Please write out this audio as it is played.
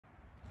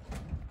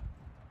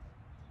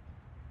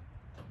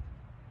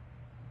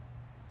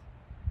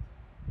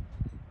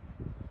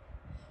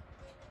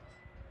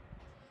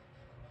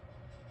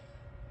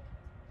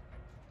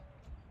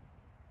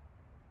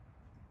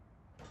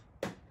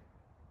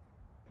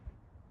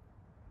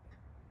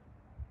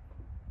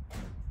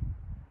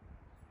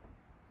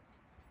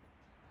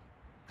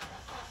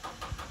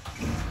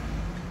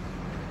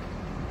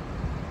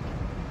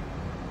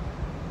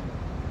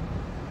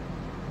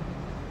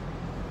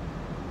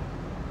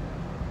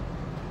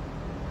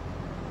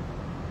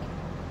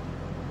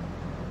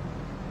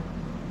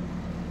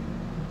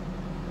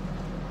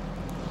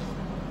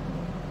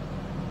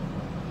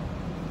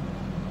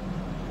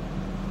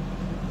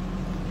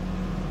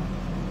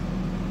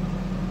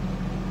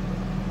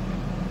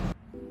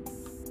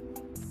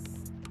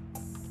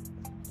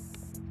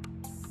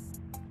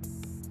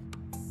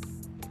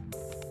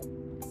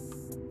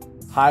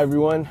Hi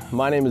everyone,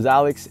 my name is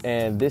Alex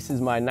and this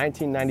is my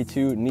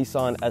 1992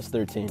 Nissan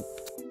S13.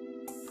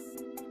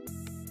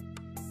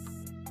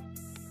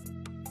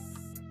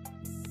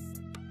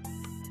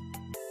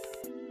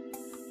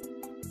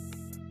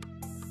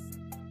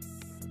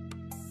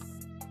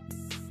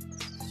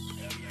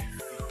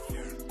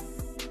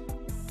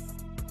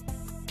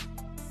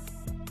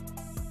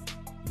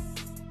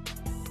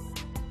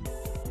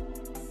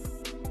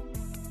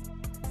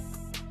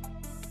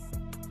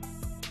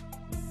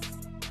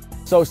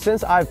 So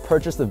since I've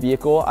purchased the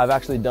vehicle, I've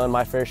actually done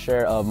my fair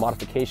share of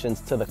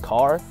modifications to the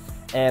car,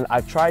 and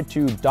I've tried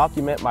to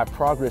document my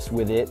progress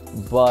with it,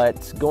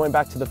 but going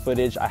back to the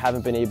footage, I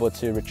haven't been able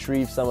to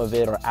retrieve some of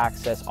it or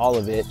access all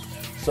of it.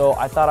 So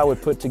I thought I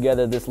would put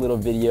together this little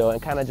video and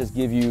kind of just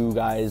give you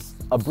guys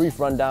a brief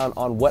rundown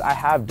on what I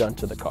have done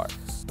to the car.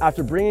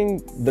 After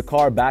bringing the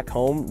car back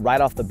home,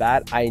 right off the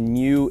bat, I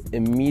knew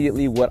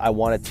immediately what I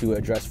wanted to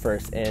address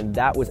first, and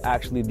that was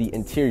actually the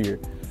interior.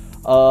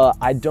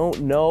 I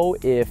don't know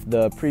if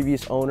the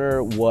previous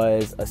owner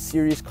was a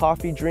serious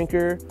coffee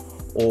drinker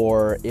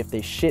or if they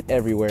shit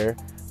everywhere,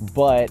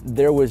 but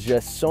there was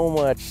just so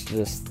much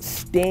just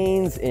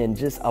stains and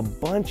just a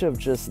bunch of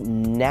just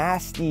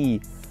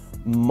nasty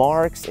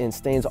marks and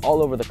stains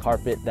all over the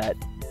carpet that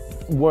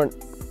weren't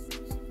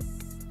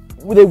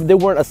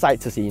a sight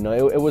to see. You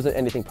know, it wasn't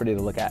anything pretty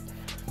to look at.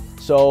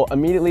 So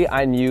immediately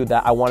I knew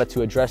that I wanted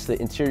to address the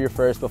interior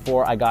first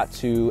before I got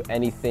to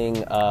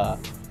anything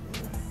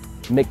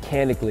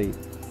mechanically.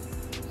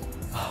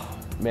 Oh,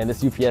 man,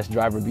 this UPS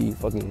driver be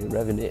fucking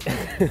revving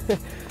it.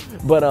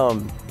 But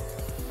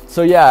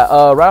so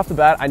yeah, right off the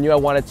bat, I knew I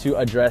wanted to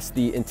address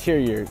the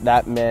interior.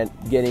 That meant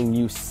getting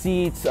new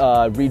seats,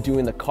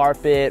 redoing the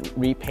carpet,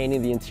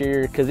 repainting the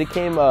interior, because it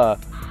came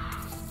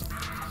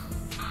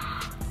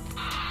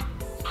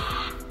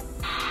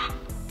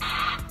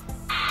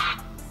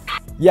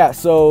yeah,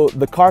 so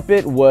the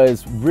carpet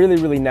was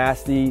really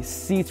nasty.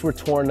 Seats were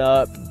torn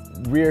up,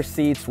 rear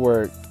seats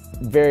were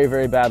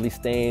very badly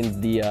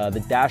stained.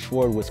 The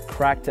dashboard was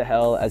cracked to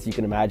hell, as you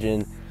can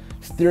imagine.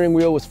 Steering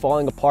wheel was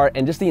falling apart,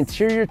 and just the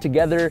interior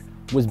together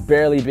was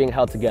barely being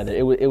held together.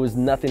 It was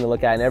nothing to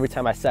look at, and every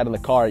time I sat in the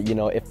car, you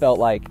know, it felt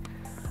like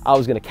I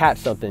was gonna catch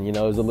something. You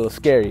know, it was a little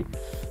scary.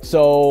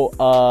 So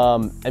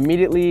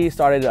immediately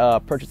started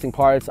purchasing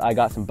parts. I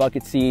got some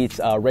bucket seats,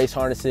 race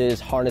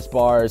harnesses, harness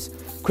bars,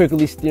 quick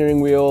release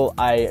steering wheel.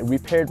 I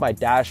repaired my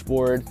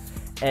dashboard,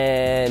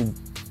 and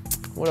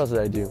what else did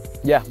I do?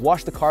 Yeah,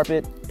 washed the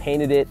carpet,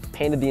 painted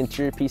the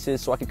interior pieces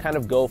so I could kind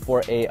of go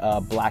for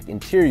a black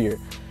interior.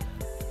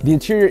 The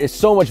interior is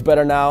so much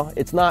better now.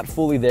 It's not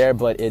fully there,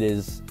 but it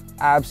is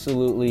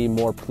absolutely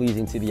more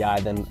pleasing to the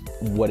eye than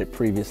what it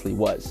previously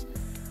was.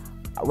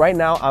 Right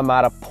now, I'm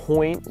at a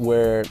point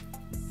where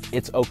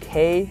it's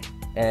okay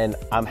and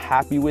I'm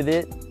happy with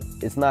it.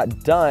 It's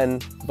not done,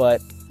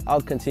 but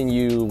I'll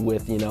continue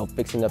with, you know,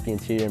 fixing up the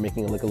interior,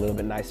 making it look a little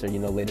bit nicer, you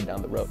know, later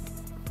down the road.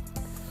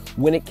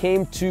 When it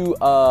came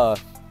to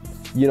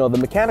you know, the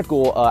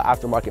mechanical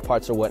aftermarket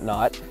parts or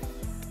whatnot,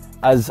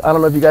 as I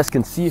don't know if you guys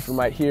can see from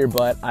right here,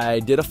 but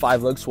I did a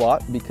 5-lug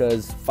swap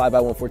because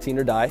 5x114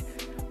 or die.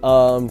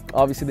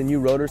 Obviously the new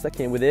rotors that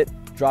came with it,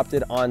 dropped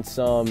it on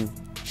some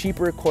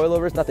cheaper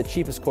coilovers, not the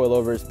cheapest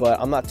coilovers, but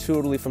I'm not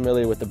totally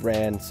familiar with the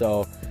brand,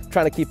 so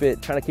trying to keep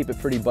it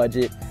pretty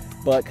budget,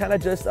 but kind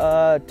of just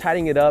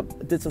tidying it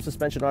up. Did some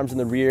suspension arms in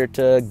the rear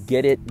to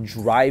get it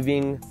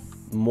driving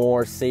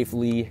more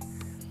safely,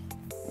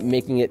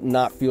 making it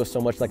not feel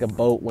so much like a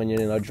boat when you're,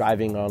 you know,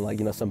 driving on, like,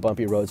 you know, some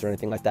bumpy roads or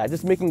anything like that.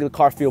 Just making the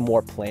car feel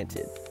more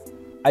planted.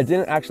 I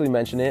didn't actually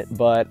mention it,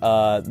 but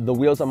the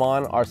wheels I'm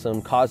on are some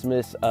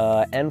Cosmos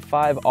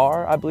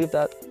N5R. I believe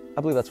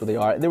that's what they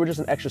are. They were just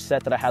an extra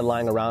set that I had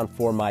lying around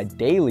for my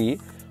daily,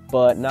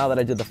 but now that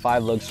I did the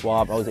 5-lug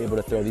swap, I was able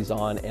to throw these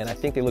on, and I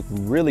think they look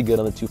really good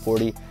on the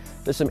 240.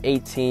 There's some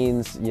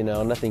 18s, you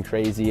know, nothing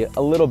crazy.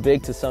 A little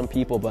big to some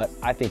people, but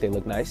I think they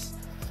look nice.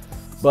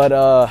 But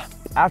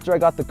after I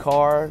got the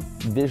car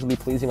visually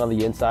pleasing on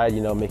the inside, you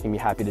know, making me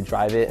happy to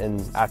drive it,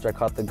 and after I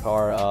got the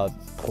car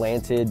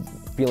planted,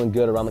 feeling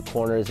good around the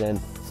corners and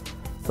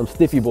some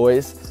stiffy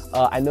boys,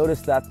 I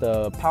noticed that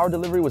the power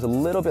delivery was a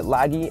little bit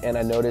laggy, and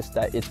I noticed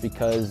that it's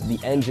because the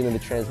engine and the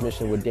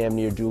transmission would damn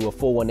near do a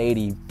full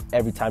 180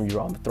 every time you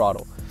were on the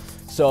throttle.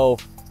 So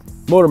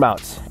motor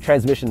mounts,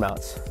 transmission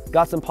mounts,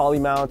 got some poly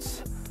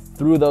mounts,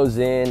 threw those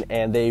in,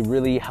 and they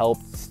really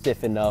helped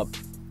stiffen up,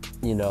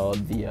 you know,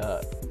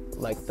 the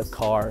like the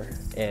car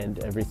and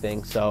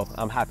everything. So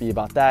I'm happy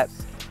about that.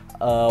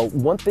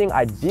 One thing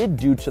I did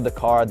do to the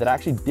car that I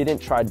actually didn't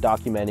try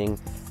documenting,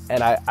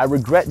 and I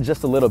regret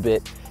just a little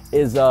bit,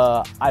 is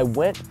I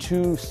went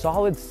to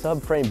solid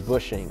subframe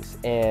bushings.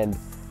 And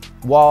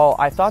while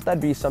I thought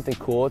that'd be something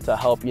cool to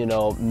help, you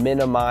know,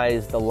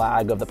 minimize the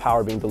lag of the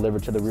power being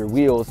delivered to the rear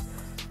wheels,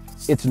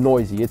 it's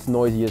noisy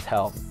as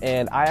hell.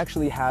 And I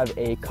actually have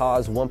a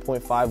COS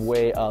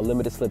 1.5-way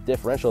limited slip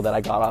differential that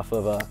I got off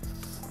of a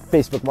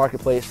Facebook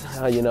Marketplace.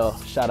 You know,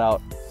 shout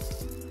out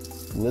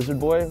Lizard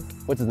Boy.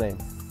 What's his name?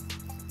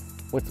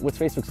 What's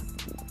Facebook's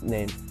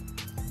name?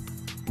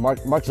 Mark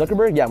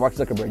Zuckerberg? Yeah, Mark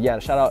Zuckerberg. Yeah,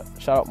 shout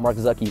out Mark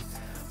Zucky.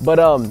 But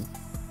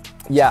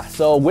yeah,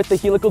 so with the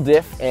helical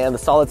diff and the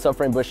solid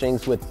subframe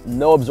bushings with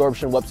no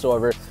absorption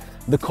whatsoever,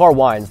 the car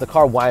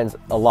whines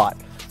a lot.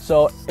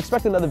 So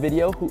expect another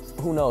video,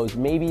 who knows,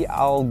 maybe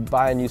I'll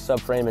buy a new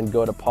subframe and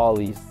go to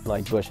poly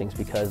like bushings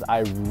because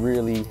I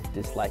really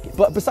dislike it.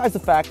 But besides the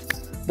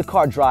fact, the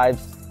car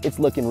drives, it's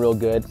looking real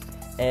good,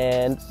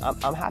 and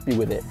I'm happy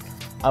with it.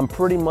 I'm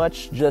pretty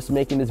much just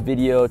making this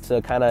video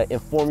to kind of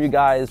inform you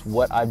guys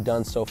what I've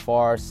done so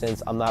far,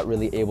 since I'm not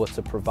really able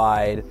to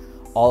provide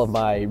all of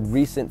my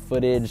recent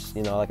footage.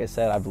 You know, like I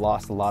said, I've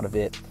lost a lot of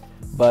it.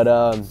 But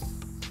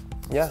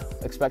yeah,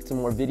 expect some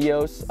more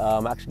videos.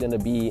 I'm actually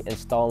gonna be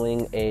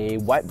installing a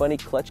White Bunny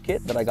clutch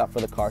kit that I got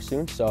for the car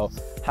soon, so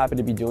happy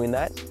to be doing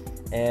that.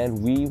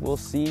 And we will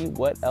see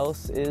what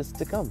else is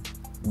to come.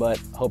 But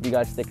hope you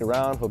guys stick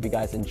around, hope you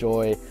guys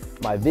enjoy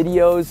my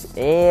videos,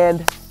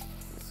 and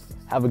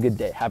have a good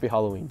day. Happy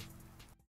Halloween.